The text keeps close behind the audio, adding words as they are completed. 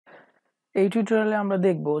এই টিউটোরিয়ালে আমরা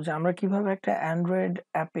দেখব যে আমরা কিভাবে একটা অ্যান্ড্রয়েড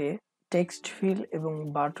অ্যাপে টেক্সট ফিল এবং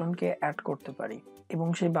বাটনকে অ্যাড করতে পারি এবং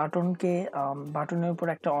সেই বাটনকে বাটনের উপর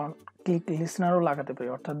একটা ক্লিক লিসনারও লাগাতে পারি,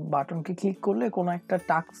 অর্থাৎ বাটনকে ক্লিক করলে কোনো একটা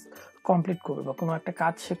টাস্ক কমপ্লিট করবে বা কোনো একটা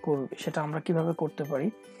কাজ সে করবে, সেটা আমরা কিভাবে করতে পারি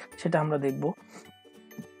সেটা আমরা দেখব।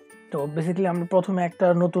 তো বেসিক্যালি আমরা প্রথমে একটা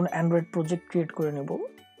নতুন অ্যান্ড্রয়েড প্রজেক্ট ক্রিয়েট করে নেব।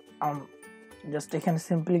 জাস্ট এখানে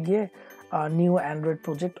সিম্পলি গিয়ে নিউ অ্যান্ড্রয়েড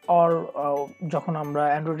প্রজেক্ট অর যখন আমরা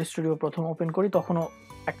অ্যান্ড্রয়েড স্টুডিও প্রথম ওপেন করি তখনও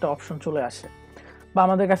একটা অপশন চলে আসে, বা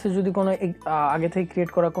আমাদের কাছে যদি কোনো আগে থেকে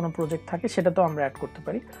ক্রিয়েট করা কোনো প্রজেক্ট থাকে সেটা তো আমরা অ্যাড করতে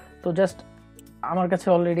পারি। তো জাস্ট আমার কাছে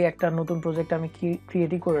অলরেডি একটা নতুন প্রজেক্ট আমি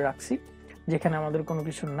ক্রিয়েটই করে রাখছি, যেখানে আমাদের কোনো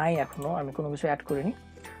কিছু নাই, এখনো আমি কোনো কিছু অ্যাড করিনি।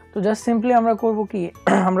 তো জাস্ট সিম্পলি আমরা করব কি,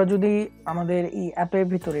 আমরা যদি আমাদের এই অ্যাপের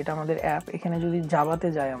ভিতরে, এটা আমাদের অ্যাপ, এখানে যদি জাভাতে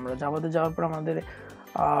যাই, আমরা জাভাতে যাওয়ার পর আমাদের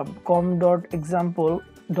com.example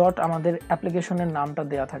আমাদের অ্যাপ্লিকেশনের নামটা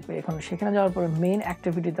দেওয়া থাকবে। এখন সেখানে যাওয়ার পরে মেইন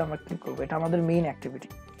অ্যাক্টিভিটিতে আমরা ক্লিক করবো, এটা আমাদের মেইন অ্যাক্টিভিটি।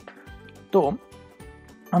 তো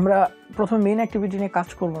আমরা প্রথমে মেইন অ্যাক্টিভিটি নিয়ে কাজ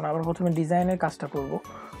করব না, আমরা প্রথমে ডিজাইনের কাজটা করব।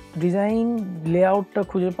 ডিজাইন লেআউটটা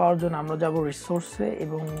খুঁজে পাওয়ার জন্য আমরা যাব রিসোর্সে,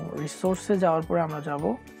 এবং রিসোর্সে যাওয়ার পরে আমরা যাব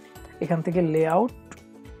এখান থেকে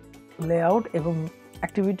লেআউট এবং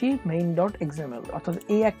অ্যাক্টিভিটি main.xml, অর্থাৎ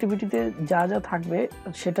এই অ্যাক্টিভিটিতে যা যা থাকবে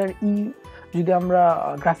সেটার যদি আমরা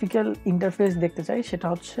গ্রাফিক্যাল ইন্টারফেস দেখতে চাই, সেটা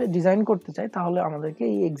হচ্ছে ডিজাইন করতে চাই, তাহলে আমাদেরকে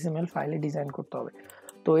এই XML ফাইলে ডিজাইন করতে হবে।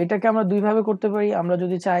 তো এটাকে আমরা দুইভাবে করতে পারি। আমরা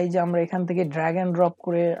যদি চাই যে আমরা এখান থেকে ড্র্যাগ অ্যান্ড ড্রপ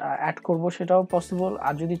করে অ্যাড করব, সেটাও পসিবল।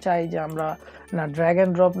 আর যদি চাই যে আমরা না ড্র্যাগ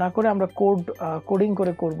অ্যান্ড ড্রপ না করে আমরা কোডিং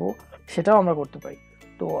করে করব, সেটাও আমরা করতে পারি।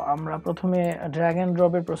 তো আমরা প্রথমে ড্র্যাগ অ্যান্ড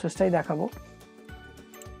ড্রপের প্রসেসটাই দেখাবো।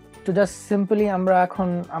 তো জাস্ট সিম্পলি আমরা এখন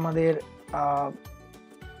আমাদের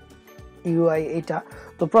ইউআই এটা,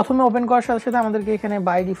 তো প্রথমে ওপেন করার সাথে সাথে আমাদেরকে এখানে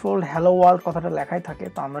বাই ডিফল্ট হ্যালো ওয়ার্ল্ড কথাটা লেখাই থাকে,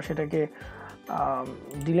 তো আমরা সেটাকে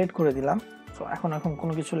ডিলিট করে দিলাম। তো এখন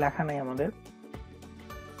কোনো কিছু লেখা নেই আমাদের,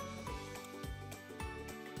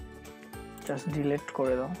 জাস্ট ডিলিট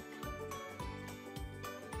করে দাও।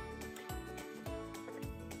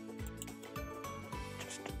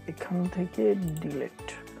 এখান থেকে ডিলিট,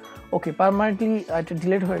 ওকে, পার্মানেন্টলি এটা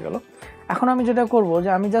ডিলিট হয়ে গেল। এখন আমি যেটা করব যে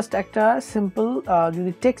আমি জাস্ট একটা সিম্পল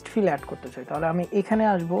যদি টেক্সট ফিল অ্যাড করতে চাই, তাহলে আমি এখানে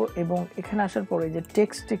আসব এবং এখানে আসার পরে যে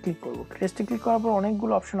টেক্সটে ক্লিক করব। টেক্সটে ক্লিক করার পর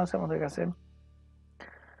অনেকগুলো অপশন আছে আমাদের কাছে,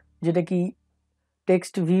 যেটা কি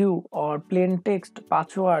text view or plane text,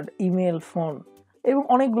 password, email, phone, এবং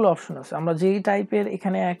অনেকগুলো অপশন আছে। আমরা যেই টাইপের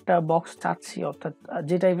এখানে একটা বক্স চাচ্ছি, অর্থাৎ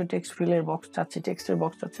যে টাইপের টেক্সট ফিলের বক্স চাচ্ছি, টেক্সটের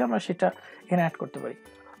বক্স চাচ্ছি, আমরা সেটা এখানে অ্যাড করতে পারি।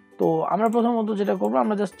 তো আমরা প্রথমত যেটা করব,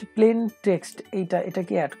 আমরা জাস্ট প্লেন টেক্সট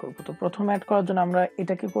এটাকে অ্যাড করব। তো প্রথম অ্যাড করার জন্য আমরা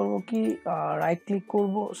এটাকে করব কি, রাইট ক্লিক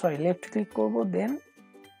করব, লেফট ক্লিক করব, দেন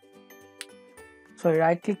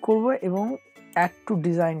রাইট ক্লিক করব এবং অ্যাড টু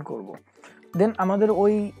ডিজাইন করব। দেন আমাদের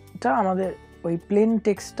ওই প্লেন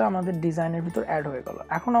টেক্সটটা আমাদের ডিজাইনের ভিতর অ্যাড হয়ে গেল।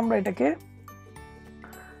 এখন আমরা এটাকে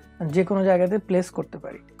যে কোনো জায়গাতে প্লেস করতে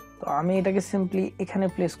পারি। তো আমি এটাকে সিম্পলি এখানে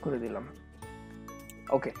প্লেস করে দিলাম।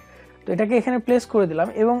 ওকে, তো এটাকে এখানে প্লেস করে দিলাম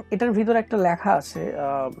এবং এটার ভিতরে একটা লেখা আছে,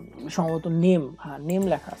 সম্ভবত নেম, নেম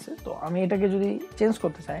লেখা আছে। তো আমি এটাকে যদি চেঞ্জ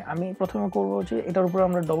করতে চাই, আমি প্রথমে করব যে এটার উপরে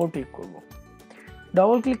আমরা ডবল ক্লিক করব।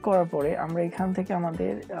 ডবল ক্লিক করার পরে আমরা এখান থেকে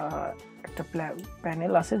আমাদের একটা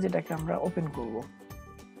প্যানেল আছে, যেটাকে আমরা ওপেন করব।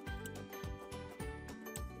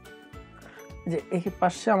 যে এই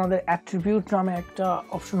পাশে আমাদের অ্যাট্রিবিউট নামে একটা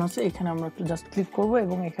অপশন আছে, এখানে আমরা একটু জাস্ট ক্লিক করব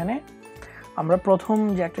এবং এখানে আমরা প্রথম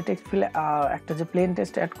যে একটা টেক্সট ফিলে একটা যে প্লেন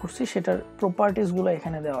টেক্সট অ্যাড করছি, সেটার প্রপার্টিসগুলো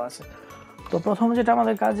এখানে দেওয়া আছে। তো প্রথম যেটা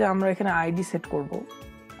আমাদের কাজে, আমরা এখানে আইডি সেট করব।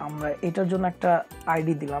 আমরা এটার জন্য একটা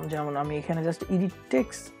আইডি দিলাম, যেমন আমি এখানে জাস্ট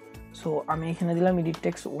EditText, সো আমি এখানে দিলাম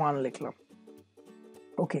EditText 1 লিখলাম।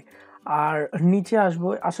 ওকে, আর নিচে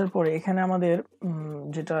আসার পরে এখানে আমাদের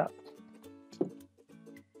যেটা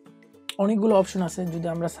অনেকগুলো অপশন আছে, যদি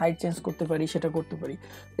আমরা সাইড চেঞ্জ করতে পারি সেটা করতে পারি।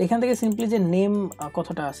 এখান থেকে সিম্পলি যে নেম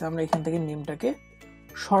কথাটা আছে, আমরা এখান থেকে নেমটাকে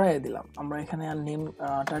সরাই দিলাম, আমরা এখানে আর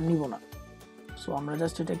নেমটা নিব না। সো আমরা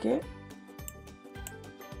জাস্ট এটাকে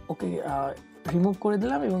ওকে রিমুভ করে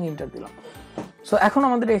দিলাম এবং এন্টার দিলাম। সো এখন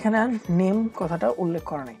আমাদের এখানে আর নেম কথাটা উল্লেখ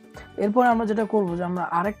করা নেই। এরপর আমরা যেটা করব যে আমরা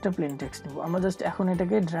আরেকটা প্লেন টেক্সট নিব। আমরা জাস্ট এখন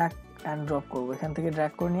এটাকে ড্র্যাগ অ্যান্ড ড্রপ করব, এখান থেকে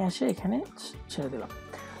ড্র্যাগ করে নিয়ে এসে এখানে ছেড়ে দিলাম।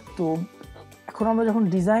 তো এখন আমরা যখন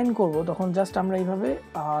ডিজাইন করব তখন জাস্ট আমরা এইভাবে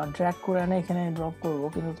ড্র্যাগ করে এনে এখানে ড্রপ করব,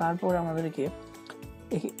 কিন্তু তারপরে আমাদেরকে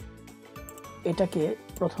এটাকে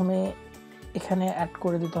প্রথমে এখানে অ্যাড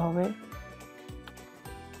করে দিতে হবে।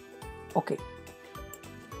 ওকে,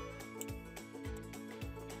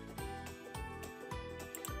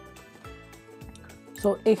 সো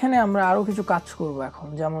এখানে আমরা আরো কিছু কাজ করব এখন,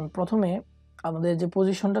 যেমন প্রথমে আমাদের যে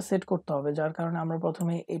পজিশনটা সেট করতে হবে, যার কারণে আমরা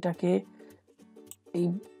প্রথমে এটাকে এই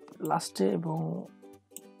লাস্টে এবং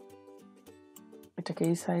এটাকে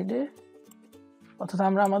এই সাইডে, অর্থাৎ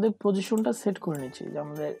আমরা আমাদের পজিশনটা সেট করে নিচ্ছি যে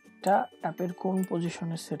আমাদের এটা অ্যাপের কোন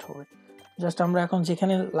পজিশনে সেট হবে। জাস্ট আমরা এখন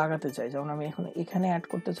যেখানে লাগাতে চাই, যেমন আমি এখন এখানে অ্যাড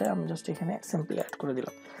করতে চাই, আমি জাস্ট এখানে সিম্পলি অ্যাড করে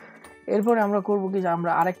দিলাম। এরপরে আমরা করব কি যে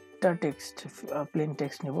আমরা আরেকটা টেক্সট, প্লেন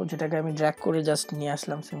টেক্সট নেব, যেটাকে আমি ড্র্যাগ করে জাস্ট নিয়ে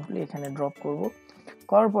আসলাম, সিম্পলি এখানে ড্রপ করব।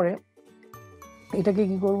 করার পরে এটাকে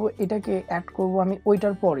কি করব, এটাকে অ্যাড করব আমি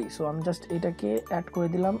ওইটার পরেই। সো আমি জাস্ট এটাকে অ্যাড করে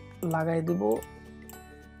দিলাম, লাগাই দেব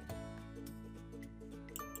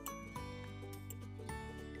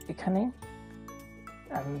এখানে,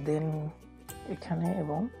 অ্যান্ড দেন এখানে,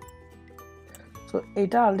 এবং সো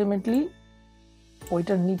এটা আলটিমেটলি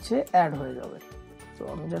ওইটার নিচে অ্যাড হয়ে যাবে। তো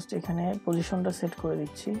আমি জাস্ট এখানে পজিশনটা সেট করে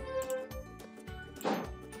দিচ্ছি,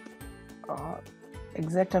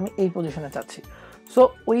 এক্স্যাক্ট আমি এই পজিশনে চাচ্ছি। সো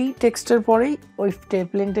ওই টেক্সটের পরেই, ওই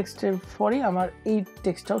প্লেন টেক্সটের পরেই আমার এই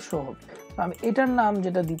টেক্সটটাও শো হবে। আমি এটার নাম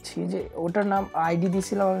যেটা দিচ্ছি, যে ওটার নাম আইডি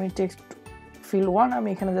দিয়েছিলাম আমি টেক্সট ফিল 1, আমি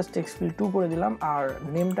এখানে জাস্ট টেক্সট ফিল 2 করে দিলাম, আর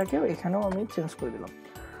নেমটাকেও এখানেও আমি চেঞ্জ করে দিলাম।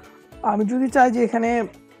 আমি যদি চাই যে এখানে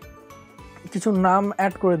কিছু নাম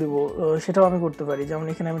অ্যাড করে দেব, সেটাও আমি করতে পারি। যেমন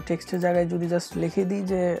এখানে আমি টেক্সটের জায়গায় যদি জাস্ট লিখে দিই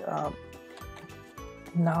যে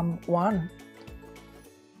নাম 1,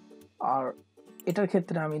 আর এটার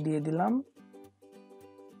ক্ষেত্রে আমি দিয়ে দিলাম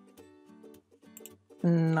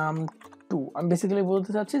নাম 2। আমি বেসিক্যালি বলতে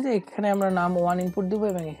চাচ্ছি যে এখানে আমরা নাম 1 ইনপুট দেবো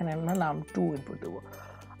এবং এখানে আমরা নাম 2 ইনপুট দেবো।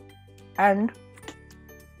 অ্যান্ড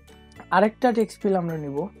আরেকটা টেক্সট ফিল আমরা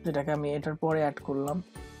নিব, যেটাকে আমি এটার পরে অ্যাড করলাম,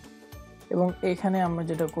 এবং এখানে আমরা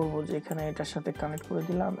যেটা করব যে এখানে এটার সাথে কানেক্ট করে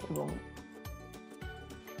দিলাম, এবং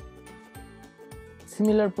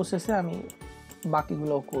সিমিলার প্রসেসে আমি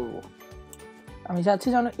বাকিগুলোও করব। আমি চাচ্ছি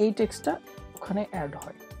যেন এই টেক্সটটা ওখানে অ্যাড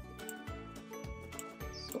হয়।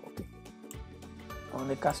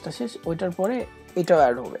 আমাদের কাজটা শেষ, ওইটার পরে এটাও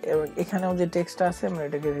অ্যাড হবে, এবং এখানেও যে টেক্সটটা আছে আমরা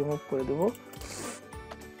এটাকে রিমুভ করে দেব।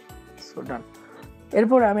 সো ডান।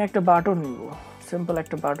 এরপরে আমি একটা বাটন নিব, সিম্পল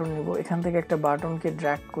একটা বাটন নিব, এখান থেকে একটা বাটনকে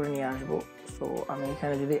ড্র্যাগ করে নিয়ে আসবো। সো আমি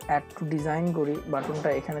এখানে যদি অ্যাড টু ডিজাইন করি, বাটনটা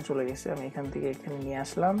এখানে চলে গেছে, আমি এখান থেকে এখানে নিয়ে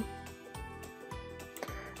আসলাম,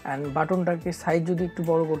 অ্যান্ড বাটনটাকে সাইজ যদি একটু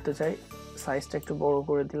বড় করতে চাই, সাইজটা একটু বড়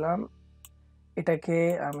করে দিলাম। এটাকে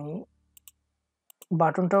আমি,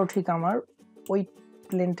 বাটনটাও ঠিক আমার ওই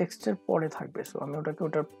প্লেন টেক্সটের পরে থাকবে, সো আমি ওটাকে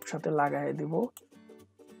ওটার সাথে লাগাই দিব,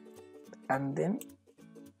 অ্যান্ড দেন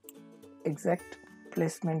এক্স্যাক্ট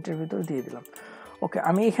প্লেসমেন্টের ভিতর দিয়ে দিলাম। ওকে,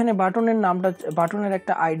 আমি এখানে বাটনের নামটা, বাটনের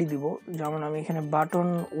একটা আইডি দিব, যেমন আমি এখানে বাটন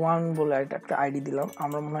 1 বলে একটা আইডি দিলাম।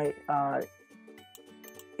 আমরা মনে হয়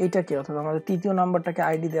এইটাকে, অর্থাৎ আমাদের তৃতীয় নাম্বারটাকে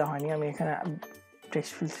আইডি দেওয়া হয়নি, আমি এখানে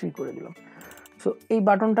টেক্সট ফিল 3 করে দিলাম। সো এই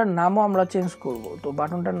বাটনটার নামও আমরা চেঞ্জ করব। তো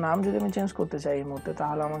বাটনটার নাম যদি আমি চেঞ্জ করতে চাই এই মুহূর্তে,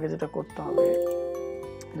 তাহলে আমাকে যেটা করতে হবে,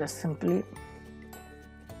 জাস্ট সিম্পলি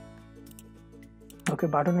ওকে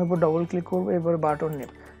বাটনের উপর ডবল ক্লিক করবো, এবার বাটন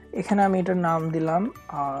নেম, এখানে আমি এটার নাম দিলাম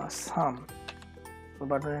সাম,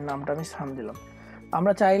 বাটনের নামটা আমি সাম দিলাম।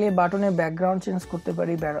 আমরা চাইলে বাটনের ব্যাকগ্রাউন্ড চেঞ্জ করতে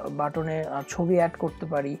পারি, বাটনে ছবি অ্যাড করতে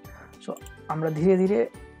পারি। সো আমরা ধীরে ধীরে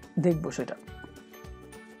দেখবো সেটা।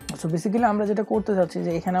 সো বেসিক্যালি আমরা যেটা করতে চাচ্ছি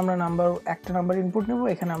যে এখানে আমরা একটা নাম্বার ইনপুট নেব,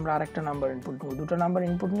 এখানে আমরা আরেকটা নাম্বার ইনপুট নেব, দুটো নাম্বার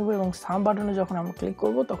ইনপুট নেব, এবং সাম বাটনে যখন আমরা ক্লিক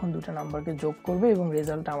করব তখন দুটো নাম্বারকে যোগ করবে এবং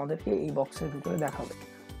রেজাল্টটা আমাদেরকে এই বক্সের ভিতরে দেখাবে।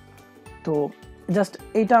 তো জাস্ট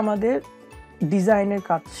এইটা আমাদের ডিজাইনের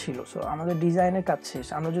কাজ ছিল। সো আমাদের ডিজাইনের কাজ শেষ।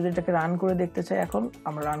 আমরা যদি এটাকে রান করে দেখতে চাই, এখন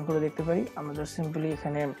আমরা রান করে দেখতে পারি। আমরা জাস্ট সিম্পলি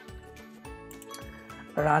এখানে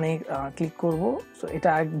রানে ক্লিক করব। সো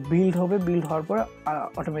এটা বিল্ড হবে, বিল্ড হওয়ার পর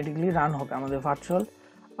অটোমেটিকলি রান হবে, আমাদের ভার্চুয়াল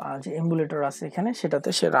যে এমুলেটর আছে এখানে সেটাতে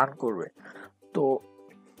সে রান করবে। তো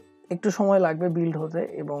একটু সময় লাগবে বিল্ড হতে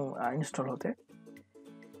এবং ইনস্টল হতে।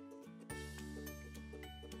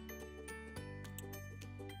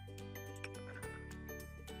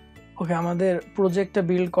 ওকে, আমাদের প্রজেক্টটা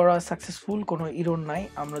বিল্ড করা সাকসেসফুল, কোনো এরর নাই।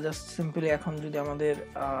 আমরা জাস্ট সিম্পলি এখন যদি আমাদের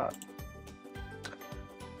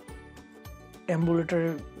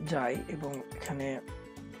এমুলেটরে যাই এবং এখানে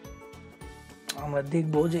আমরা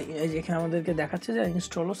দেখব যে এখানে আমাদেরকে দেখাচ্ছে যে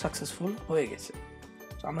ইনস্টলও সাকসেসফুল হয়ে গেছে।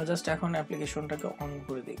 তো আমরা জাস্ট এখন অ্যাপ্লিকেশনটাকে অন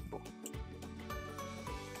করে দেখব।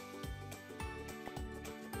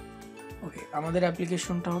 ওকে, আমাদের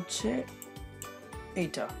অ্যাপ্লিকেশনটা হচ্ছে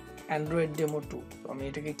এইটা, অ্যান্ড্রয়েড ডেমো 2। তো আমি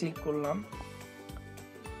এটাকে ক্লিক করলাম।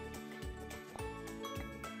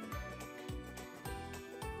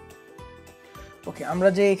 ওকে, আমরা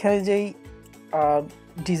যে এখানে যেই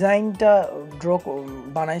ডিজাইনটা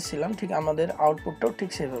বানাইছিলাম, ঠিক আমাদের আউটপুটটাও ঠিক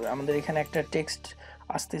সেভাবে। আমাদের এখানে একটা টেক্সট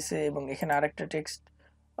আসতেছে এবং এখানে আরেকটা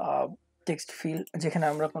টেক্সট ফিল, যেখানে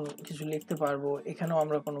আমরা কোনো কিছু লিখতে পারবো, এখানেও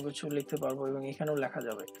আমরা কোনো কিছু লিখতে পারবো এবং এখানেও লেখা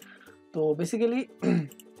যাবে। তো বেসিক্যালি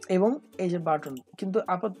এবং এই যে বাটন, কিন্তু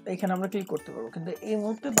এখানে আমরা ক্লিক করতে পারবো, কিন্তু এই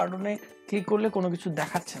মুহূর্তে বাটনে ক্লিক করলে কোনো কিছু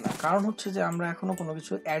দেখাচ্ছে না, কারণ হচ্ছে যে আমরা এখনো কোনো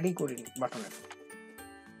কিছু অ্যাডই করিনি বাটনে।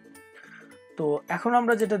 তো এখন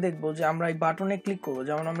আমরা যেটা দেখবো যে আমরা এই বাটনে ক্লিক করবো,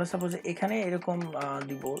 যেমন আমরা সাপোজ এখানে এরকম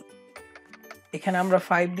দিব, এখানে আমরা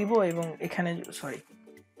 5 দিব এবং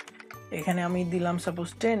এখানে আমি দিলাম সাপোজ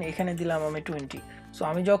 10, এখানে দিলাম আমি 20। সো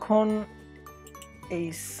আমি যখন এই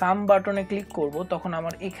সাম বাটনে ক্লিক করব তখন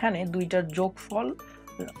আমার এখানে দুইটার যোগফল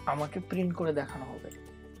আমাকে প্রিন্ট করে দেখানো হবে।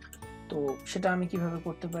 তো সেটা আমি কিভাবে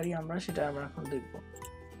করতে পারি সেটা আমরা এখন দেখব।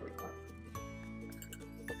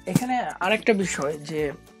 এখানে আরেকটা বিষয় যে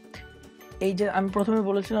এই যে আমি প্রথমে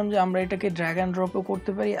বলেছিলাম যে আমরা এটাকে ড্র্যাগ অ্যান্ড ড্রপও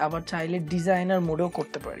করতে পারি, আবার চাইলে ডিজাইনার মোডেও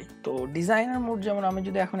করতে পারি। তো ডিজাইনার মোড যেমন আমি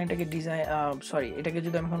যদি এখন এটাকে এটাকে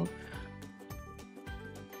যদি আমি এখন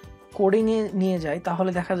কোডিং এ নিয়ে যাই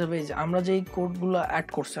তাহলে দেখা যাবে যে আমরা যে কোডগুলো অ্যাড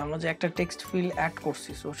করছি, আমরা যে একটা টেক্সট ফিল অ্যাড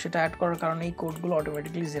করছি, সো সেটা অ্যাড করার কারণে এই কোডগুলো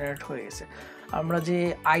অটোমেটিক্যালি জেনারেট হয়ে গেছে। আমরা যে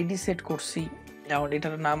আইডি সেট করছি, যেমন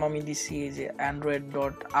এটার নাম আমি দিছি যে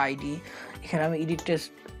android.id, এখানে আমি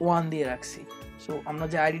EditText1 দিয়ে রাখছি। সো আমরা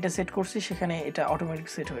যে আইডিটা সেট করছি সেখানে এটা অটোমেটিক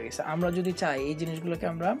সেট হয়ে গেছে। আমরা যদি চাই এই জিনিসগুলোকে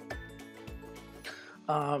আমরা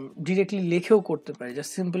ডিরেক্টলি লিখেও করতে পারি।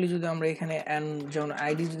 জাস্ট সিম্পলি যদি আমরা এখানে যেমন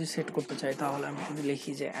আইডি যদি সেট করতে চাই তাহলে আমি যদি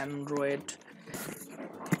লিখি যে android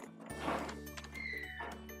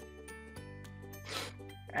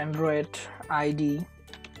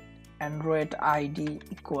id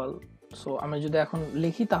ইকুয়াল, সো আমি যদি এখন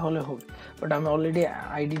লিখি তাহলে হবে, বাট আমি অলরেডি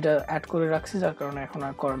আইডিটা অ্যাড করে রাখছি যার কারণে এখন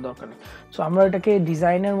আর করার দরকার নেই। সো আমরা এটাকে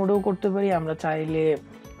ডিজাইনার মোডেও করতে পারি, আমরা চাইলে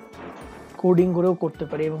কোডিং করেও করতে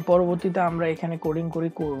পারি, এবং পরবর্তীতে আমরা এখানে কোডিং করে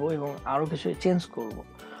করব এবং আরো কিছু চেঞ্জ করব।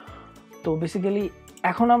 তো বেসিক্যালি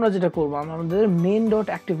এখন আমরা যেটা করব, আমরা আমাদের মেইন ডট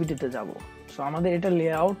অ্যাক্টিভিটিতে যাব। সো আমাদের এটা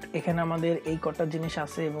লেআউট, এখানে আমাদের এই কটা জিনিস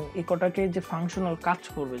আছে এবং এই কটাকে যে ফাংশনাল কাজ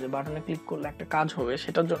করবে, যে বাটনে ক্লিক করলে একটা কাজ হবে,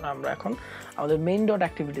 সেটার জন্য আমরা এখন আমাদের মেইন ডট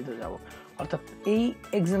অ্যাক্টিভিটিতে যাব। অর্থাৎ এই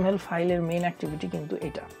XML ফাইলের মেইন অ্যাক্টিভিটি কিন্তু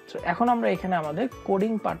এটা। সো এখন আমরা এখানে আমাদের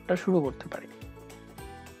কোডিং পার্টটা শুরু করতে পারি।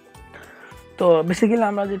 তো বেসিক্যালি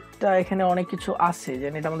আমরা যেটা এখানে অনেক কিছু আছে,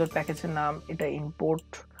 যেন এটা আমাদের প্যাকেজের নাম, এটা ইম্পোর্ট,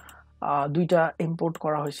 দুইটা ইম্পোর্ট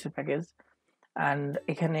করা হয়েছে প্যাকেজ, অ্যান্ড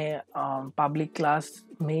এখানে public class,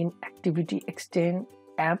 main activity, extend,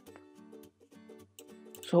 app.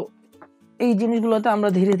 So এই জিনিসগুলোতে আমরা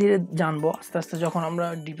ধীরে ধীরে জানবো, আস্তে আস্তে যখন আমরা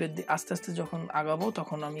আস্তে আস্তে যখন আগাবো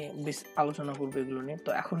তখন আমি বেশ আলোচনা করবো এগুলো নিয়ে। তো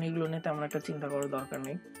এখন এগুলো নিয়ে তেমন একটা চিন্তা করার দরকার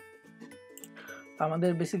নেই।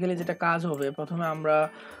 আমাদের বেসিক্যালি যেটা কাজ হবে, প্রথমে আমরা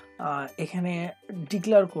এখানে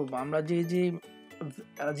ডিক্লেয়ার করব, আমরা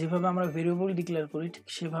যেভাবে আমরা ভেরিয়েবল ডিক্লেয়ার করি ঠিক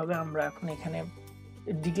সেভাবে আমরা এখন এখানে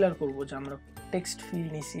ডিক্লেয়ার করব যে আমরা টেক্সট ফিল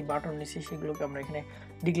নিছি, বাটন নিছি, সেগুলোকে আমরা এখানে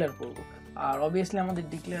ডিক্লেয়ার করব। আর অবভিয়াসলি আমাদের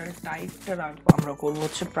ডিক্লেয়ারের টাইপটা রাখবো, আমরা করব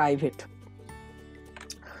হচ্ছে প্রাইভেট।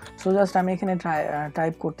 সো জাস্ট আমি এখানে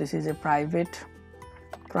টাইপ করতেছি যে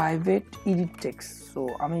প্রাইভেট EditText। সো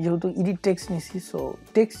আমি যেহেতু EditText নিছি, সো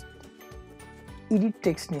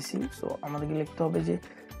EditText নিছি, সো আমাদেরকে লিখতে হবে যে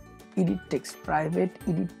EditText, private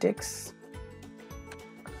EditText।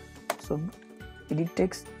 So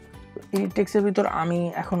EditText এর ভিতর আমি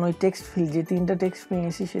এখন ওই টেক্সট ফিল, যে তিনটা টেক্সট ফিল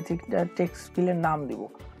নিয়েছি সেই তিনটা টেক্সট ফিলের নাম দিব।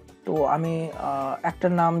 তো আমি একটা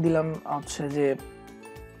নাম দিলাম হচ্ছে যে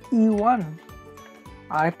E1,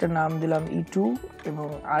 আরেকটা নাম দিলাম E2 এবং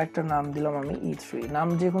আরেকটা নাম দিলাম আমি E3। নাম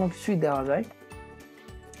যে কোনো কিছুই দেওয়া যায়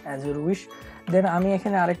অ্যাজ ইউর উইশ। দেন আমি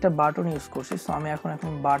এখানে আরেকটা বাটন ইউজ করছি, সো আমি এখন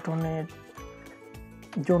বাটনের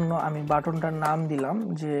জন্য আমি বাটনটার নাম দিলাম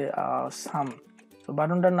যে সাম। তো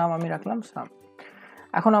বাটনটার নাম আমি রাখলাম সাম।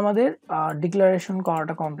 এখন আমাদের ডিক্লারেশন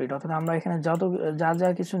করাটা কমপ্লিট, অর্থাৎ আমরা এখানে যা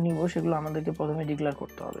কিছু নিব সেগুলো আমাদেরকে প্রথমে ডিক্লেয়ার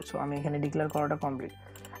করতে হবে। সো আমি এখানে ডিক্লেয়ার করাটা কমপ্লিট।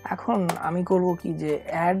 এখন আমি করব কি যে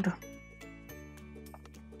অ্যাড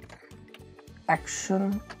অ্যাকশন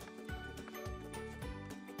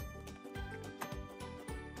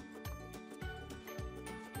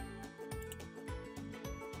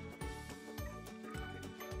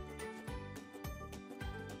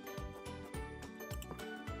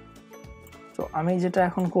তো আমি যেটা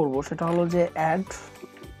এখন করব সেটা হলো যে অ্যাড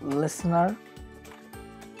লিসনার,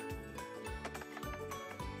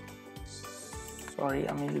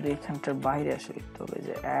 আমি যদি এখানটার বাইরে আসি তবে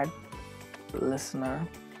যে add listener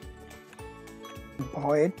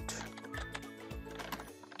void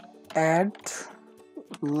add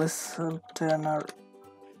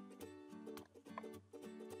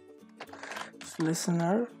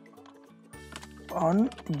listener on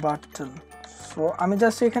button. So আমি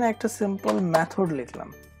জাস্ট এখানে একটা সিম্পল মেথড লিখলাম,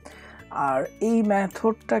 আর এই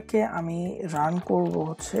মেথডটাকে আমি রান করব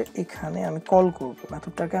হচ্ছে এখানে, আমি কল করব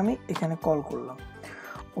মেথডটাকে, আমি এখানে কল করলাম।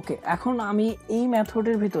 ওকে, এখন আমি এই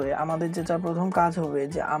মেথডের ভিতরে আমাদের যেটা প্রথম কাজ হবে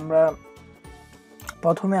যে আমরা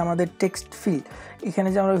প্রথমে আমাদের টেক্সট ফিল্ড, এখানে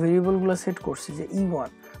যে আমরা ভেরিয়েবলগুলো সেট করছি যে E1,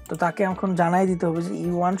 তো তাকে এখন জানাই দিতে হবে যে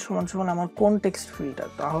E1 সমান সমান আমার কোন টেক্সট ফিল্ডটা।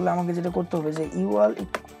 তাহলে আমাকে যেটা করতে হবে যে E1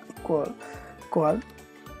 ইকুয়াল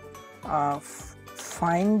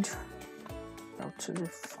ফাইন্ড হচ্ছে যে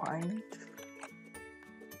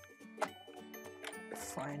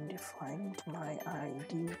find my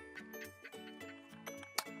id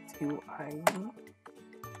view id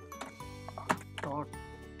dot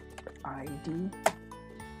id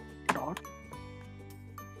dot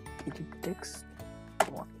EditText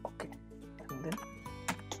 1. okay, and then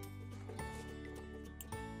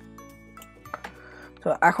তো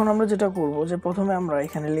এখন আমরা যেটা করব যে প্রথমে আমরা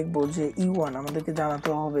এখানে লিখব যে E1 আমাদেরকে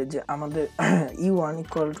জানাতে হবে যে আমাদের E1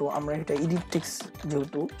 ইকুয়াল টু, আমরা এটা EditText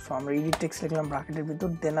যেহেতু, সো আমরা EditText লিখলাম ব্র্যাকেটের ভিতর,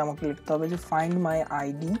 দেন আমাকে লিখতে হবে যে find my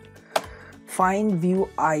id find view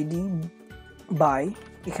id by,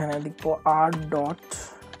 এখানে লিখব r dot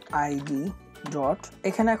id dot,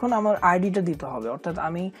 এখানে এখন আমার আইডিটা দিতে হবে, অর্থাৎ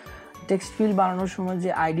আমি টেক্সট ফিল্ড বানানোর সময়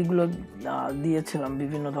যে আইডিগুলো দিয়েছিলাম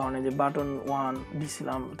বিভিন্ন ধরনের, যে বাটন 1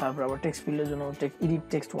 দিছিলাম, তারপর আবার টেক্সট ফিল্ডের জন্য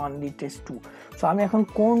EditText 1 EditText 2, সো আমি এখন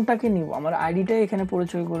কোনটাকে নিব, আমার আইডিটাই এখানে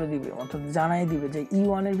পরিচয় করে দিবে, অর্থাৎ জানাই দিবে যে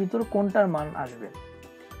E1 এর ভিতর কোনটার মান আসবে।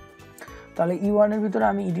 তাহলে E1 এর ভিতরে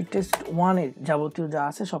আমি EditText 1 এর যাবতীয় যা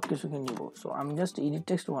আছে সবকিছুকে নিব, সো আমি জাস্ট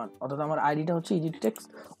EditText 1, অর্থাৎ আমার আইডিটা হচ্ছে EditText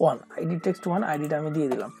 1 আইডিটা আমি দিয়ে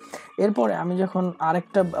দিলাম। এরপরে আমি যখন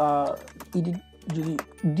আরেকটা যদি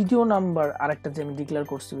দ্বিতীয় নাম্বার আরেকটা যে আমি ডিক্লেয়ার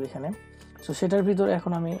করছি এখানে, সো সেটার ভিতরে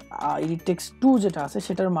এখন আমি EditText 2 যেটা আছে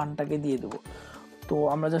সেটার মানটাকে দিয়ে দেবো। তো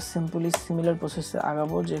আমরা জাস্ট সিম্পলি সিমিলার প্রসেসে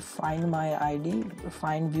আগাবো যে find my id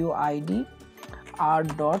find view id r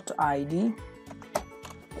dot id,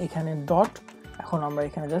 এখানে ডট, এখন আমরা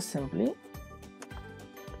এখানে জাস্ট সিম্পলি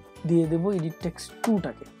দিয়ে দেবো EditText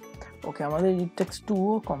 2টাকে। ওকে, আমাদের EditText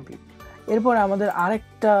 2ও কমপ্লিট। এরপরে আমাদের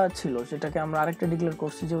আরেকটা ছিল, যেটাকে আমরা আরেকটা ডিক্লেয়ার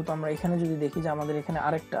করছি, যেহেতু আমরা এখানে যদি দেখি যে আমাদের এখানে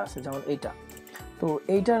আরেকটা আছে, যেমন এইটা, তো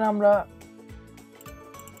এইটার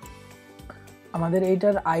আমাদের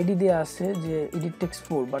এইটার আইডি দেওয়া আছে যে EditText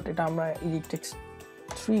 4, বাট এটা আমরা EditText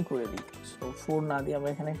 3 করে দিই, সো 4 না দিয়ে আমরা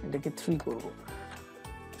এখানে এটাকে 3 করব।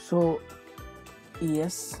 সো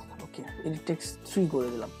ইয়েস, ওকে, EditText 3 করে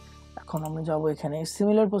দিলাম। এখন আমরা যাব এখানে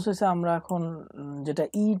সিমিলার প্রসেসে, আমরা এখন যেটা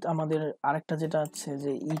আমাদের আরেকটা যেটা আছে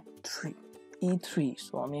যে E3,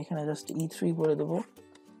 সো আমি এখানে জাস্ট E3 করে দেব,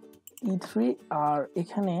 E3, আর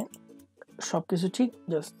এখানে সবকিছু ঠিক,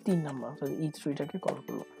 জাস্ট 3 নাম্বার, অর্থাৎ E3টাকে কল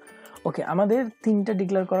করলো। ওকে, আমাদের 3টা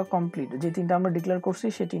ডিক্লেয়ার করা কমপ্লিট, যে 3টা আমরা ডিক্লেয়ার করছি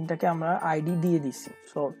সেই 3টাকে আমরা আইডি দিয়ে দিছি।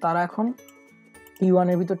 সো তারা এখন E1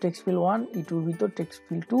 এর ভিতর টেক্সট ফিল্ড 1, E2 এর ভিতর টেক্সট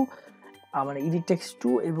ফিল্ড 2, মানে EditText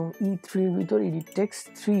 2, এবং E3 এর ভিতর EditText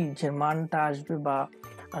 3 যে মানটা আসবে বা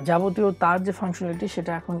যাবতীয় তার যে ফাংশনালিটি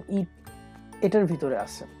সেটা এখন এটার ভিতরে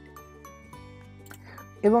আছে।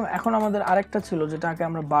 এবং এখন আমাদের আরেকটা ছিল যেটাকে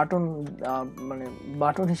আমরা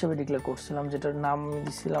বাটন হিসেবে ডিক্লেয়ার করছিলাম, যেটার নাম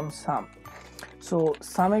দিছিলাম সাম। সো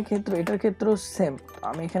সামের ক্ষেত্রে, এটার ক্ষেত্রেও সেম,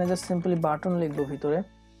 আমি এখানে জাস্ট সিম্পলি বাটন লিখবো ভিতরে।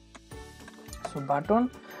 সো বাটন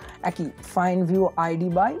একই find view id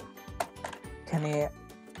by, এখানে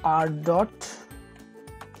r dot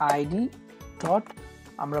id dot,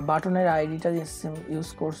 আমরা বাটনের আইডিটা ইউজ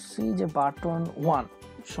করছি যে বাটন 1,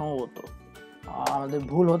 সম্ভবত আমাদের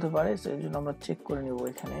ভুল হতে পারে, সেই জন্য আমরা চেক করে নেব।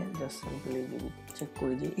 এখানে জাস্ট সিম্পলি যদি চেক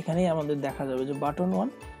করে দিই, এখানেই আমাদের দেখা যাবে যে বাটন 1।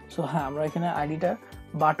 সো হ্যাঁ, আমরা এখানে আইডিটা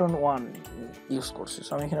বাটন 1 ইউজ করছি,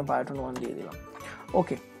 সো আমি এখানে বাটন 1 দিয়ে দিলাম।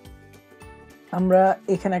 ওকে, আমরা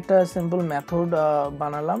এখানে একটা সিম্পল মেথড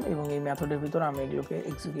বানালাম এবং এই মেথডের ভিতর আমি এগুলোকে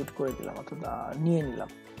এক্সিকিউট করে দিলাম, অর্থাৎ নিয়ে নিলাম।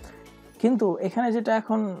 কিন্তু এখানে যেটা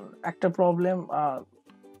এখন একটা প্রবলেম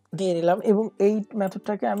দিয়ে নিলাম, এবং এই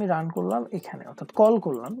মেথডটাকে আমি রান করলাম এখানে, অর্থাৎ কল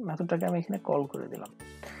করলাম মেথডটাকে, আমি এখানে কল করে দিলাম।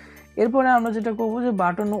 এরপরে আমরা যেটা করব যে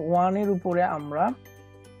বাটন 1 এর উপরে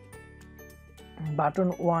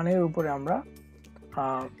আমরা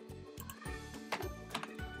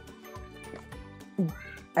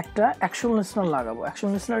একটা অ্যাকশন লিসনার লাগাবো। অ্যাকশন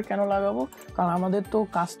লিসনার কেন লাগাবো? কারণ আমাদের তো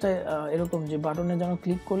কাজটা এরকম যে বাটনে যেন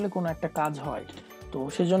ক্লিক করলে কোনো একটা কাজ হয়, তো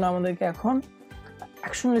সেজন্য আমাদেরকে এখন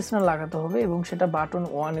অ্যাকশন লিসনার লাগাতে হবে এবং সেটা বাটন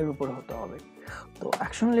 1 এর উপরে হতে হবে। তো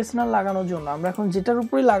অ্যাকশন লিসনার লাগানোর জন্য আমরা এখন যেটার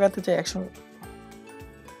উপরেই লাগাতে চাই,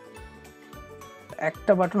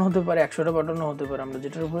 একটা বাটন হতে পারে, 100টা বাটনও হতে পারে, আমরা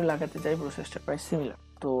যেটার উপরে লাগাতে চাই প্রসেসটা প্রায় সিমিলার।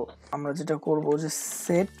 তো আমরা যেটা করব যে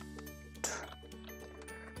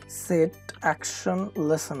set action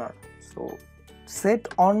listener, so set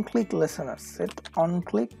on click listener,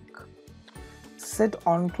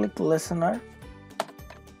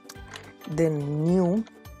 then new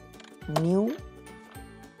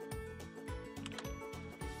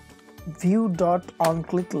view dot on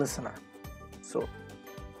click listener। so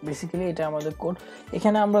basically এটা আমাদের কোড।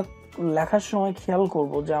 এখানে আমরা লেখার সময় খেয়াল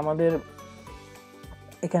করব যে আমাদের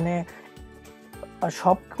এখানে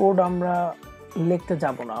সব কোড আমরা লিখতে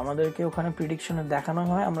যাব না, আমাদেরকে ওখানে প্রিডিকশনে দেখানো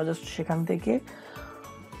হয়, আমরা জাস্ট সেখান থেকে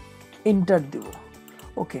এন্টার দিব।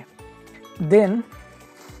 ওকে, দেন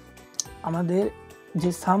আমাদের যে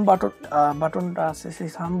সাম বাটনটা আছে সেই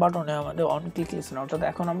সাম বাটনে আমাদের অন ক্লিক লিসেন, অর্থাৎ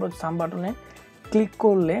এখন আমরা সাম বাটনে ক্লিক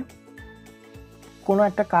করলে কোনো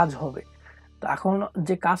একটা কাজ হবে। তো এখন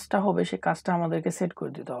যে কাজটা হবে সেই কাজটা আমাদেরকে সেট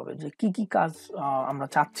করে দিতে হবে যে কি কি কাজ আমরা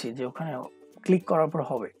চাচ্ছি যে ওখানে ক্লিক করার পর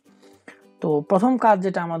হবে। তো প্রথম কাজ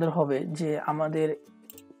যেটা আমাদের হবে যে আমাদের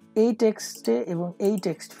এই টেক্সটে এবং এই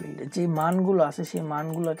টেক্সট ফিল্ডে যে মানগুলো আছে সেই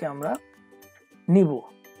মানগুলোকে আমরা নিব,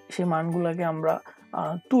 সেই মানগুলোকে আমরা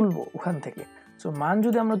তুলবো ওখান থেকে। সো মান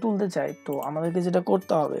যদি আমরা তুলতে চাই তো আমাদেরকে যেটা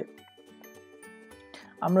করতে হবে,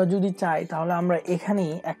 আমরা যদি চাই তাহলে আমরা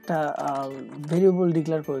এখানেই একটা ভেরিয়েবল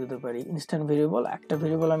ডিক্লেয়ার করে দিতে পারি, ইনস্ট্যান্ট ভেরিয়েবল। একটা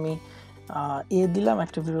ভেরিয়েবল আমি এ দিলাম,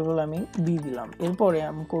 একটা ভেরিয়েবল আমি বি দিলাম। এরপরে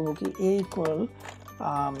আমি করব কি এ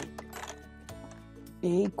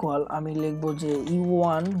ইকুয়াল আমি লিখবো যে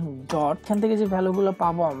e1 ডট, এখান থেকে যে ভ্যালুগুলো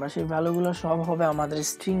পাবো আমরা সেই ভ্যালুগুলো সব হবে আমাদের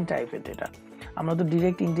স্ট্রিং টাইপের ডেটা, আমরা তো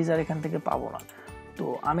ডিরেক্ট ইন্টিজার এখান থেকে পাবো না। তো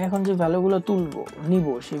আমি এখন যে ভ্যালুগুলো নিব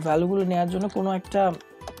সেই ভ্যালুগুলো নেওয়ার জন্য কোনো একটা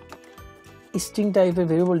স্ট্রিং টাইপের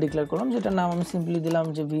ভেরিয়েবল ডিক্লেয়ার করলাম, যেটার নাম আমি সিম্পলি দিলাম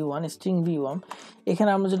যে v1, স্ট্রিং v1। এখানে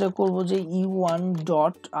আমরা যেটা করব যে e1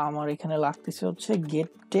 ডট আমার এখানে লাগতেছে হচ্ছে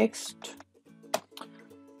গেট টেক্সট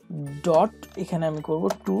ডট, এখানে আমি করব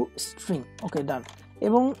টু স্ট্রিং। ওকে, ডান।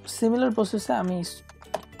 এবং সিমিলার প্রসেসে আমি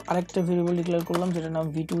আরেকটা ভেরিয়েবল ডিক্লেয়ার করলাম যেটার নাম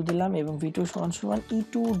v2 দিলাম, এবং v2 সমান সমান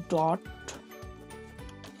e2 dot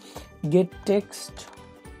gate text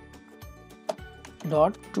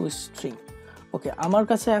dot two string. ওকে, আমার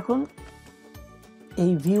কাছে এখন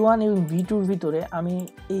এই v1 এবং v2-র ভিতরে আমি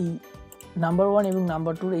এই নাম্বার 1 এবং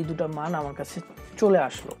নাম্বার 2-র এই দুটো মান আমার কাছে চলে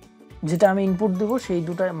আসলো, যেটা আমি ইনপুট দেব সেই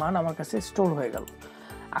দুটো মান আমার কাছে স্টোর হয়ে গেল।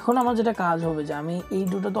 এখন আমার যেটা কাজ হবে যে আমি এই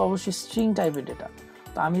দুটো তো অবশ্যই স্ট্রিং টাইপের ডেটা,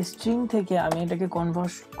 তো আমি স্ট্রিং থেকে আমি এটাকে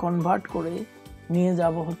কনভার্ট করে নিয়ে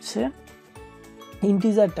যাব হচ্ছে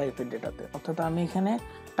ইন্টিজার টাইপের ডেটাতে, অর্থাৎ আমি এখানে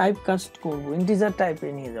টাইপ কাস্ট করব, ইন্টিজার টাইপে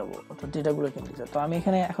নিয়ে যাব, অর্থাৎ ডেটাগুলোকে ইন্টিজার। তো আমি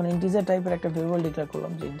এখানে এখন ইন্টিজার টাইপের একটা ভেরিয়েবল ডিক্লেয়ার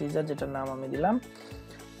করলাম যে ইন্টিজার, যেটার নাম আমি দিলাম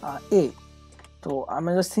এ। তো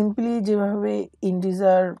আমরা জাস্ট সিম্পলি যেভাবে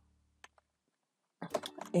ইন্টিজার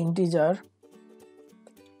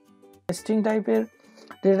স্ট্রিং টাইপের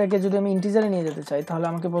ডেটাকে যদি আমি ইন্টিজারে নিয়ে যেতে চাই তাহলে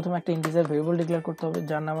আমাকে প্রথমে একটা ইন্টিজার ভেরিয়েবল ডিক্লেয়ার করতে হবে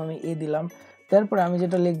যার নাম আমি এ দিলাম। তারপরে আমি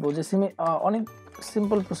যেটা লিখবো যে অনেক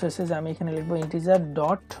সিম্পল প্রসেসে যে আমি এখানে লিখবো integer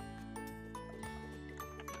dot,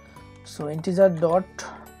 so integer dot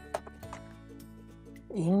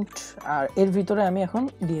int, আর এর ভিতরে আমি এখন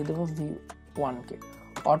দিয়ে দেবো v1 কে,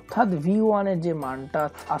 অর্থাৎ v1 এর যে মানটা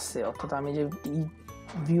আছে, অর্থাৎ আমি যে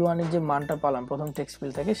v1 এর যে মানটা পেলাম প্রথম টেক্সট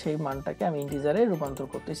ফিল্ড থেকে সেই মানটাকে আমি ইন্টিজারে রূপান্তর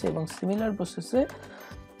করতেছি। এবং সিমিলার প্রসেসে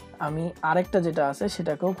আমি আরেকটা যেটা আছে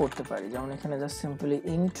সেটাকেও করতে পারি, যেমন এখানে জাস্ট সিম্পলি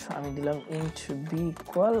ইন্ট আমি দিলাম int B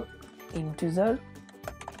equal integer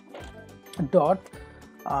dot,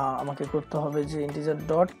 আমাকে করতে হবে যে ইন্টিজার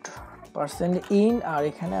ডট পার্সেন্ট ইন, আর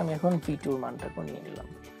এখানে আমি এখন v2 মানটাকে নিয়ে নিলাম।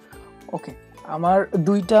 ওকে, আমার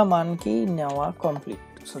দুইটা মানকেই নেওয়া কমপ্লিট,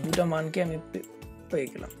 সো দুইটা মানকে আমি পেয়ে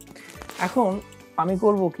গেলাম। এখন আমি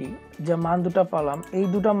করব কি, যে মান দুটা পেলাম এই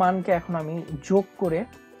দুটা মানকে এখন আমি যোগ করে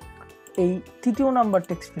এই তৃতীয় নাম্বার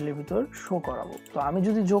টেক্সট ফিল্ডের ভিতর শো করাবো। তো আমি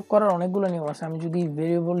যদি যোগ করার অনেকগুলো নিয়ম আছে, আমি যদি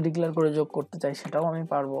ভেরিয়েবল ডিক্লেয়ার করে যোগ করতে চাই সেটাও আমি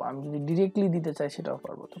পারবো, আমি যদি ডিরেক্টলি দিতে চাই সেটাও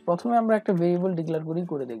পারবো। তো প্রথমে আমরা একটা ভেরিয়েবল ডিক্লেয়ার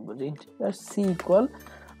করে দেখবো যে ইন্টিজার সি ইকুয়াল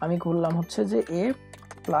আমি করলাম হচ্ছে যে a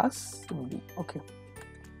plus B. Okay,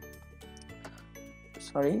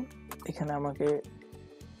 sorry, এখানে আমাকে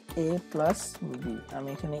a প্লাস বি, আমি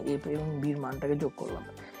এখানে a এবং বির মানটাকে যোগ করলাম।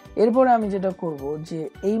 এরপরে আমি যেটা করব যে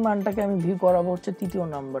এই মানটাকে আমি ভিউ করাবো হচ্ছে তৃতীয়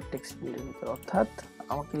নাম্বার টেক্সট ফিল্ডের ভিতর, অর্থাৎ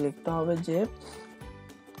আমাকে লিখতে হবে যে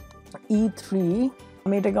e3,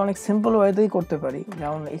 আমি এটাকে অনেক সিম্পল ওয়েতেই করতে পারি,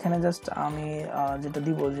 যেমন এখানে জাস্ট আমি যেটা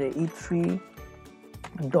দিব যে e3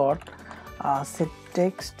 ডট সেট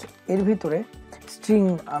টেক্সট, এর ভিতরে স্ট্রিং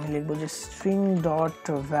আমি লিখবো যে স্ট্রিং ডট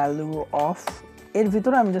ভ্যালু অফ, এর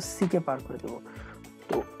ভিতরে আমি জাস্ট সি কে পার করে দেবো।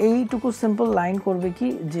 তো এইটুকু সিম্পল লাইন করবে কি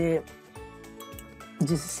যে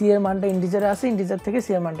সি এর মানটা ইন্টিজারে আছে, ইন্টিজার থেকে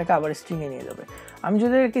সি এর মানটাকে আবার স্ট্রিং এ নিয়ে যাবে। আমি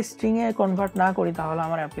যদি এটাকে স্ট্রিং এ কনভার্ট না করি তাহলে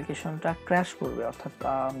আমার অ্যাপ্লিকেশনটা ক্র্যাশ করবে, অর্থাৎ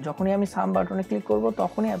যখনই আমি সাম বাটনে ক্লিক করব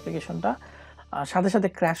তখনই অ্যাপ্লিকেশনটা সাথে সাথে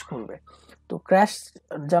ক্র্যাশ করবে। তো ক্র্যাশ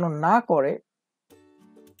যেন না করে,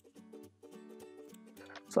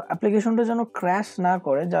 সো অ্যাপ্লিকেশনটা যেন ক্র্যাশ না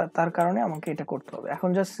করে তার কারণে আমাকে এটা করতে হবে। এখন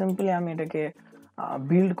জাস্ট সিম্পলি আমি এটাকে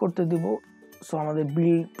বিল্ড করতে দিব। সো আমাদের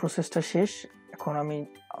বিল্ড প্রসেসটা শেষ, এখন আমি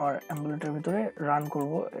আমার এমুলেটরের ভিতরে রান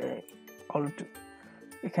করব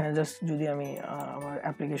এখানে জাস্ট যদি আমি আমার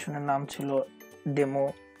অ্যাপ্লিকেশনের নাম ছিল ডেমো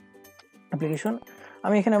অ্যাপ্লিকেশন,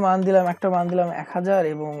 আমি এখানে মান দিলাম, একটা মান দিলাম 1000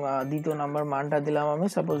 এবং দ্বিতীয় নাম্বার মানটা দিলাম আমি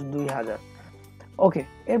সাপোজ 2000। ওকে,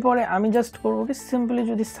 এরপরে আমি জাস্ট করবো কি, সিম্পলি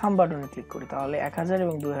যদি সাম বাটনে ক্লিক করি তাহলে 1000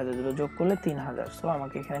 এবং 2000 দুটো যোগ করলে 3000। সো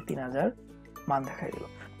আমাকে এখানে 3000 মান দেখাই দিল।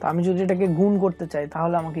 তো আমি যদি এটাকে গুণ করতে চাই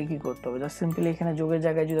তাহলে আমাকে কি করতে হবে, জাস্ট সিম্পলি এখানে যোগের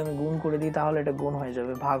জায়গায় যদি আমি গুণ করে দিই তাহলে এটা গুণ হয়ে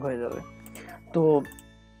যাবে, ভাগ হয়ে যাবে। তো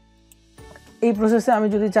এই প্রসেসে আমি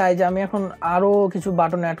যদি চাই যে আমি এখন আরো কিছু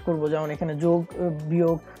বাটন অ্যাড করব, যেমন এখানে যোগ,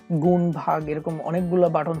 বিয়োগ, গুণ, ভাগ, এরকম অনেকগুলো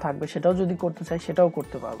বাটন থাকবে, সেটাও যদি করতে চাই সেটাও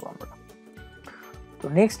করতে পারবো আমরা। তো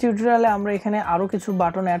নেক্সট টিউটোরিয়ালে আমরা এখানে আরো কিছু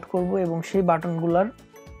বাটন অ্যাড করব এবং সেই বাটনগুলোর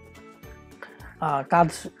কাজ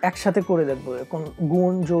একসাথে করে দেখব, এখন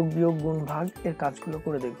গুণ, যোগ, বিয়োগ, গুণ, ভাগ এর কাজগুলো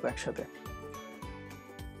করে দেখব একসাথে।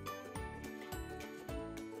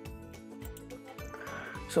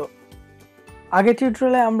 সো আগের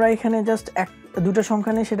টিউটোরিয়ালে আমরা এখানে জাস্ট দুটো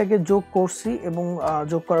সংখ্যা নিয়ে সেটাকে যোগ করছি এবং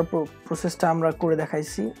যোগ করার প্রসেসটা আমরা করে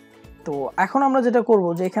দেখাইছি। তো এখন আমরা যেটা করব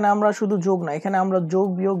যে এখানে আমরা শুধু যোগ না, এখানে আমরা যোগ,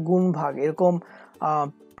 বিয়োগ, গুণ, ভাগ এরকম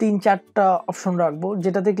 3-4টা অপশন রাখবো,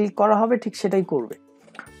 যেটাতে ক্লিক করা হবে ঠিক সেটাই করবে।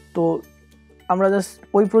 তো আমরা জাস্ট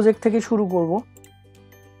ওই প্রজেক্ট থেকে শুরু করব।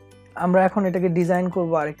 আমরা এখন এটাকে ডিজাইন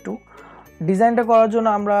করব। আর একটু ডিজাইনটা করার জন্য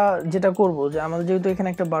আমরা যেটা করব যে আমাদের যেহেতু এখানে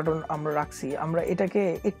একটা বাটন আমরা রাখছি, আমরা এটাকে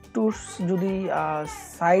একটু যদি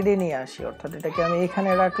সাইডে নিয়ে আসি, অর্থাৎ এটাকে আমি এখানে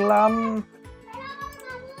রাখলাম।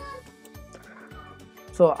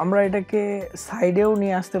 সো আমরা এটাকে সাইডেও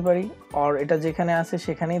নিয়ে আসতে পারি, আর এটা যেখানে আছে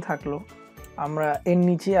সেখানেই থাকলো। আমরা এর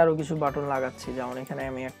নিচে আরো কিছু বাটন লাগাচ্ছি, যেমন এখানে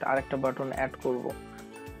আমি আরেকটা বাটন অ্যাড করব।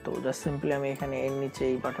 তো জাস্ট সিম্পলি আমি এখানে এর নিচে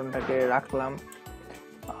এই বাটনটাকে রাখলাম,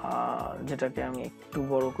 যেটাকে আমি একটু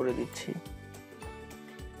বড় করে দিচ্ছি।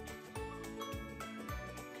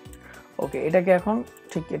 ওকে, এটাকে এখন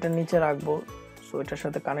ঠিক এটার নিচে রাখবো। সো এটার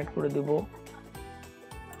সাথে কানেক্ট করে দিব,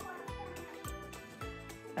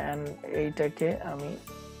 এন্ড এইটাকে আমি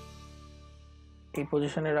এই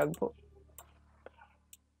পজিশনে রাখবো।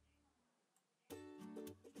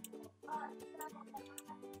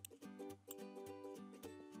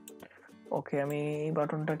 ওকে, আমি এই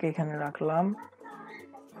বাটনটাকে এখানে রাখলাম।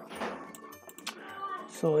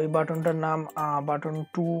 সো এই বাটনটার নাম বাটন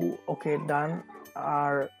 2। ওকে, ডান।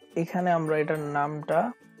 আর এখানে আমরা এটার নামটা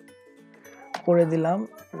করে দিলাম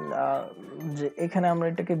যে এখানে আমরা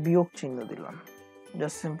এটাকে বিয়োগ চিহ্ন দিলাম,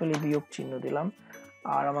 জাস্ট সিম্পলি বিয়োগ চিহ্ন দিলাম।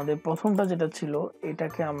 আর আমাদের প্রথমটা যেটা ছিল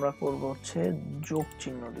এটাকে আমরা করব হচ্ছে যোগ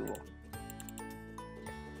চিহ্ন দিব।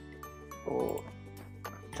 তো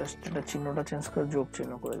জাস্ট এটা চিহ্নটা চেঞ্জ করে যোগ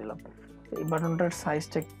চিহ্ন করে দিলাম। এই বাটনটার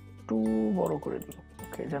সাইজটা একটু বড় করে দিব,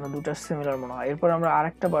 ওকে, যেন দুটো সিমিলার মনে হয়। এরপর আমরা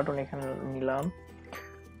আরেকটা বাটন এখানে নিলাম।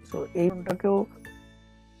 সো এইটাকেও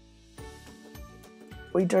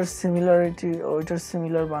ওইটার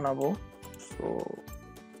সিমিলার বানাবো। সো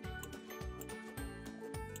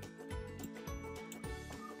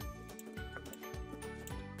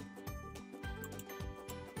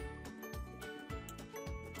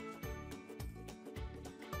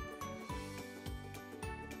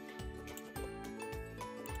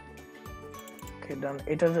ডান।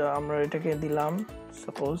 এটা আমরা এটাকে দিলাম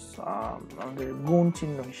সাপোজ আমাদের গুণ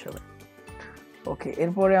চিহ্ন হিসেবে। ওকে,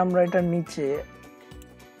 এরপরে আমরা এটার নিচে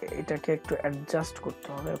এটাকে একটু অ্যাডজাস্ট করতে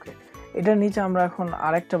হবে। ওকে, এটার নিচে আমরা এখন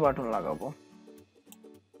আরেকটা বাটন লাগাবো।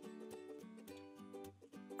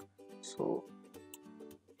 সো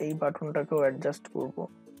এই বাটনটাকেও অ্যাডজাস্ট করব,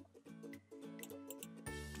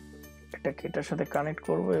 এটাকে এটার সাথে কানেক্ট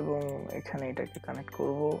করব এবং এখানে এটাকে কানেক্ট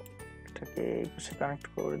করব, এটাকে এই পাশে কানেক্ট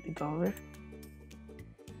করে দিতে হবে।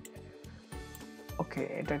 ওকে,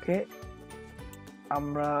 এটাকে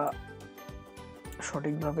আমরা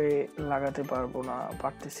সঠিকভাবে লাগাতে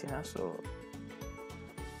পারতেছি না। সো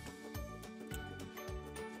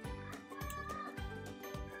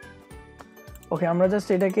ওকে, আমরা জাস্ট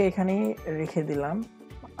এটাকে এখানেই রেখে দিলাম।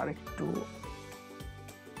 আর একটু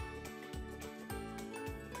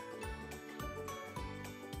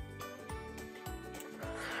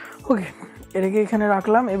ওকে, এটাকে এখানে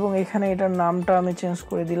রাখলাম এবং এখানে এটার নামটা আমি চেঞ্জ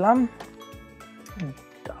করে দিলাম।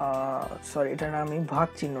 সরি, এটার আমি ভাগ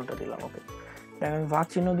চিহ্নটা দিলাম। ওকে, আমি ভাগ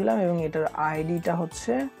চিহ্ন দিলাম এবং এটার আইডিটা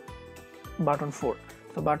হচ্ছে বাটন 4।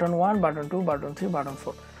 তো বাটন 1, বাটন 2, বাটন 3, বাটন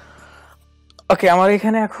 4। ওকে, আমার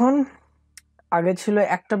এখানে এখন আগে ছিল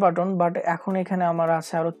একটা বাটন, বাট এখন এখানে আমার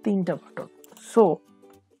আছে আরো 3টা বাটন। সো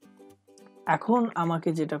এখন আমাকে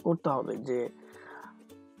যেটা করতে হবে যে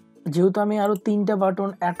যেহেতু আমি আরো 3টা বাটন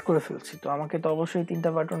অ্যাড করে ফেলছি, তো আমাকে তো অবশ্যই 3টা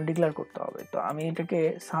বাটন ডিক্লেয়ার করতে হবে। তো আমি এটাকে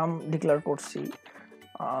সাম ডিক্লেয়ার করছি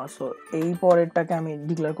সো এই পরেরটাকে আমি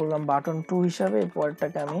ডিক্লেয়ার করলাম বাটন 2 হিসাবে,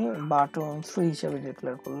 পরেরটাকে আমি বাটন 3 হিসাবে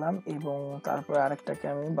ডিক্লেয়ার করলাম, এবং তারপরে আরেকটাকে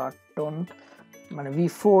আমি বাটন মানে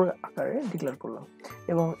v4 আকারে ডিক্লেয়ার করলাম।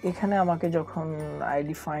 এবং এখানে আমাকে যখন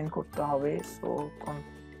আইডি ফাইন্ড করতে হবে, সো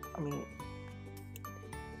আমি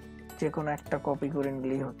যে কোনো একটা কপি করে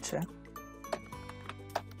নিলেই হচ্ছে।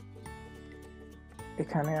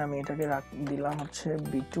 এখানে আমি এটাকে দিলাম হচ্ছে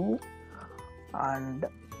v2, অ্যান্ড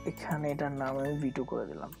এখানে এটার নাম আমি v2 করে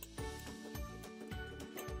দিলাম।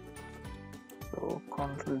 তো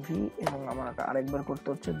কন্ট্রোল ভি, এবং আমার আরেকবার করতে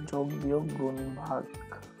হচ্ছে যোগ বিয়োগ গুণ ভাগ।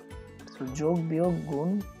 তো যোগ বিয়োগ গুণ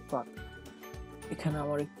ভাগ, এখানে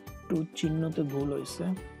আমার একটু চিহ্নতে ভুল হয়েছে।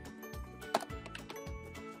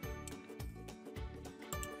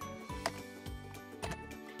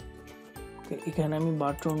 এখানে আমি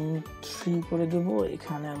বাটন 3 করে দেব,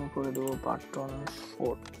 এখানে আমি করে দেব বাটন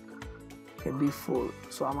 4, b4।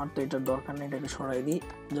 সো আমার তো এটার দরকার নেই, এটাকে সরাই দিই।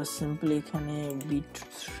 জাস্ট সিম্পলি এখানে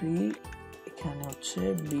b3, এখানে হচ্ছে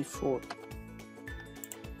b4।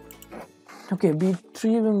 ওকে, b3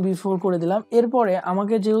 এবং b4 করে দিলাম। এরপরে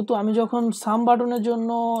আমাকে, যেহেতু আমি যখন সাম বাটনের জন্য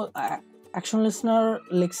অ্যাকশন লিসনার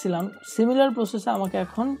লিখছিলাম, সিমিলার প্রসেসে আমাকে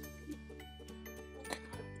এখন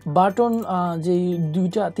বাটন যে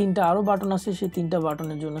তিনটা আরো বাটন আছে, সেই তিনটা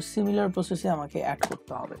বাটনের জন্য সিমিলার প্রসেসে আমাকে অ্যাড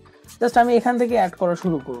করতে হবে। জাস্ট আমি এখান থেকে অ্যাড করা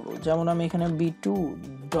শুরু করব। যেমন আমি এখানে b2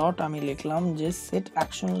 ডট আমি লিখলাম যে সেট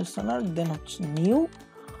অ্যাকশন লিসনার, দেন হচ্ছে new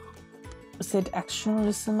set action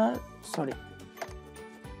listener, sorry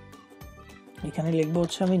এখানে লিখবো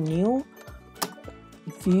হচ্ছে আমি নিউ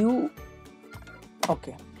ভিউ।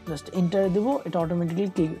 ওকে, জাস্ট এন্টার দেব, এটা অটোমেটিক্যালি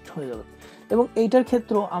ক্লিক হয়ে যাবে। এবং এইটার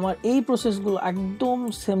ক্ষেত্রেও আমার এই প্রসেসগুলো একদম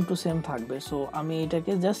সেম টু সেম থাকবে। সো আমি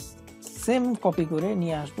এটাকে জাস্ট সেম কপি করে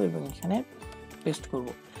নিয়ে আসবো এবং এখানে পেস্ট করব।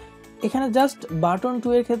 এখানে জাস্ট বাটন 2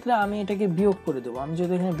 এর ক্ষেত্রে আমি এটাকে বিয়োগ করে দেবো। আমি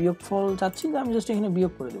যেহেতু এখানে বিয়োগফল চাচ্ছি, আমি জাস্ট এখানে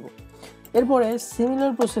বিয়োগ করে দেবো। এরপরে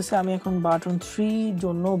সিমিলার প্রসেসে আমি এখন বাটন 3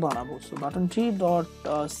 জন্য বানাবো। So button 3 dot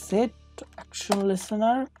set action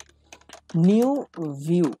listener new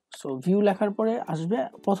view. So view লেখার পরে আসবে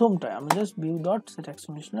প্রথমটায়, আমি just view dot set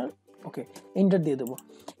action listener, ওকে এন্টার দিয়ে দেবো।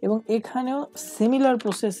 এবং এখানেও সিমিলার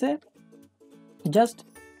প্রসেসে জাস্ট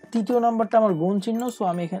তৃতীয় নাম্বারটা আমার গুণ চিহ্ন। সো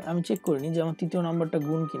আমি চেক করে নিই যে আমার তৃতীয় নাম্বারটা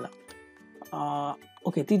গুণ কিনা।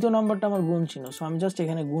 ওকে, তৃতীয় নাম্বারটা আমার গুণ চিহ্ন, সো আমি জাস্ট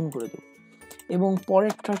এখানে গুণ করে দেবো। এবং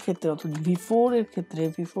পরেরটার ক্ষেত্রে অর্থাৎ v4 এর ক্ষেত্রে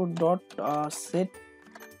v4 dot set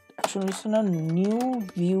action listener new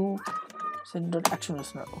view set dot action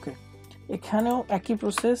listener, ওকে এখানেও একই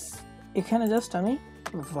প্রসেস, এখানে জাস্ট আমি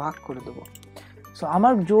ভাগ করে দেবো। সো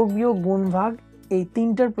আমার যোগ বিয়োগ গুণ ভাগ এই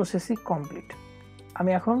তিনটার প্রসেসই কমপ্লিট। আমি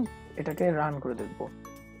এখন এটাকে রান করে দেখব।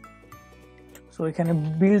 সো এখানে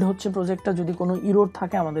বিল্ড হচ্ছে প্রজেক্টটা, যদি কোনো ইরর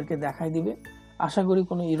থাকে আমাদেরকে দেখাই দিবে। আশা করি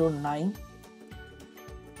কোনো ইরর নাই।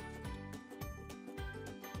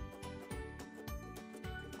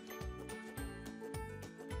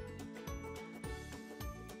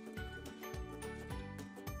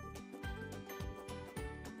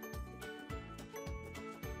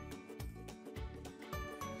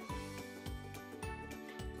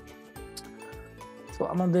 তো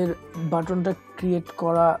আমাদের বাটনটা ক্রিয়েট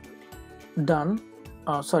করা ডান,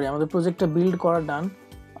 সরি আমাদের প্রজেক্টটা বিল্ড করা ডান।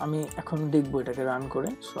 আমি এখন দেখবো এটাকে রান করে।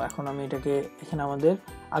 সো এখন আমি এটাকে, এখানে আমাদের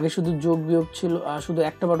আগে শুধু যোগ বিয়োগ ছিল, শুধু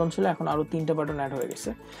একটা বাটন ছিল, এখন আরো 3টা বাটন অ্যাড হয়ে গেছে।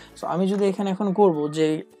 সো আমি যদি এখানে এখন করব যে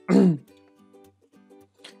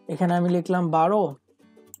এখানে আমি লিখলাম 12,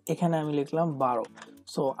 এখানে আমি লিখলাম 12।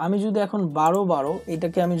 সো আমি যদি এখন 12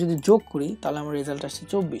 এটাকে আমি যদি যোগ করি তাহলে আমার রেজাল্ট আসছে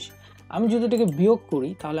 24। আমি যদি এটাকে বিয়োগ করি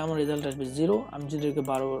তাহলে আমার রেজাল্ট আসবে 0। আমি যদি এটাকে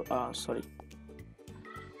 12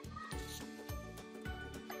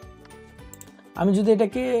 আমি যদি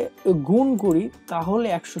এটাকে গুণ করি তাহলে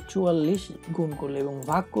 144 গুণ করলে এবং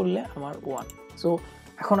ভাগ করলে আমার 1। সো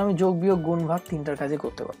এখন আমি যোগ বিয়োগ গুণ ভাগ তিনটার কাজে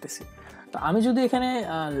করতে পারতেছি। তো আমি যদি এখানে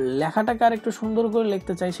লেখাটাকে আর একটু সুন্দর করে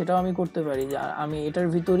লিখতে চাই, সেটাও আমি করতে পারি। যে আমি এটার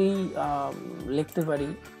ভিতরেই লিখতে পারি,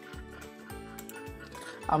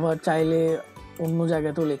 আবার চাইলে অন্য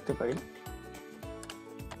জায়গাতেও লিখতে পারি।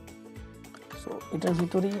 সো এটার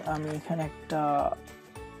ভিতরেই আমি এখানে একটা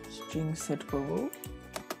স্ট্রিং সেট করব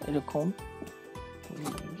এরকম,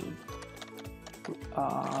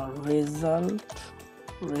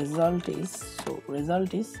 result is, so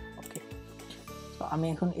result is okay। তো আমি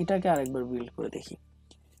এখন এটাকে আরেকবার বিল্ড করে দেখি।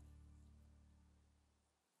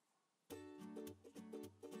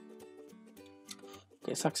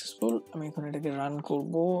 ওকে, সাকসেসফুল। আমি এখন এটাকে রান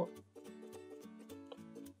করব।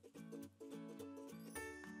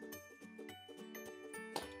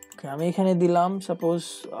 ওকে, আমি এখানে দিলাম সাপোজ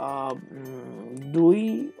 2,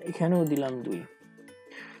 এখানেও দিলাম 2।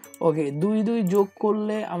 ওকে, 2 যোগ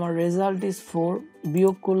করলে আমার রেজাল্ট ইজ 4,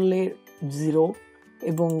 বিয়োগ করলে 0,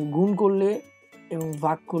 এবং গুণ করলে এবং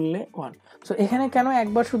ভাগ করলে 1। সো এখানে কেন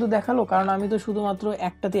একবার শুধু দেখালো, কারণ আমি তো শুধুমাত্র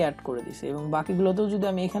একটাতে অ্যাড করে দিছি, এবং বাকিগুলোতেও যদি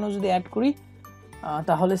আমি এখানেও যদি অ্যাড করি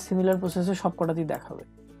তাহলে সিমিলার প্রসেসে সবকটাতেই দেখাবে।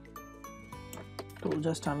 তো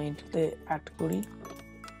জাস্ট আমি এটাতে অ্যাড করি।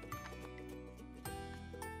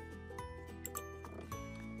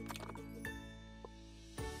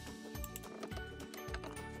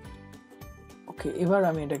 ওকে, এবার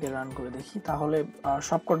আমি এটাকে রান করে দেখি, তাহলে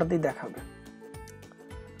সবকটাতেই দেখাবে।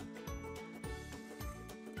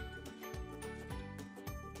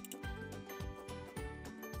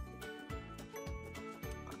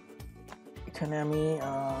 এখানে আমি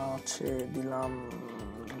হচ্ছে দিলাম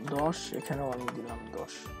 10, এখানেও আমি দিলাম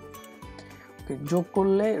 10। ওকে, যোগ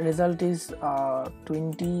করলে রেজাল্ট ইজ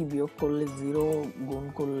 20, বিয়োগ করলে 0, গুণ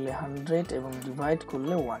করলে 100 এবং ডিভাইড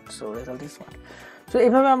করলে 1। So result is 1। সো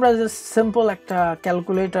এইভাবে আমরা জাস্ট সিম্পল একটা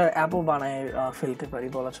ক্যালকুলেটর অ্যাপও বানায় ফেলতে পারি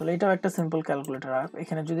বলা চলে। এটাও একটা সিম্পল ক্যালকুলেটর অ্যাপ।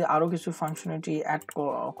 এখানে যদি আরও কিছু ফাংশনালিটি অ্যাড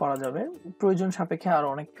করা যাবে, প্রয়োজন সাপেক্ষে আরও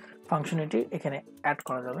অনেক ফাংশনালিটি এখানে অ্যাড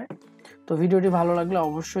করা যাবে। তো ভিডিওটি ভালো লাগলে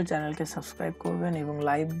অবশ্যই চ্যানেলকে সাবস্ক্রাইব করবেন এবং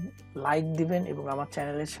লাইক দিবেন এবং আমার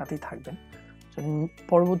চ্যানেলের সাথেই থাকবেন।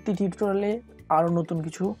 পরবর্তী টিউটোরিয়ালে আরও নতুন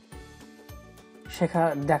কিছু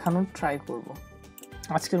দেখানোর ট্রাই করব।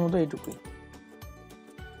 আজকের মতো এইটুকুই।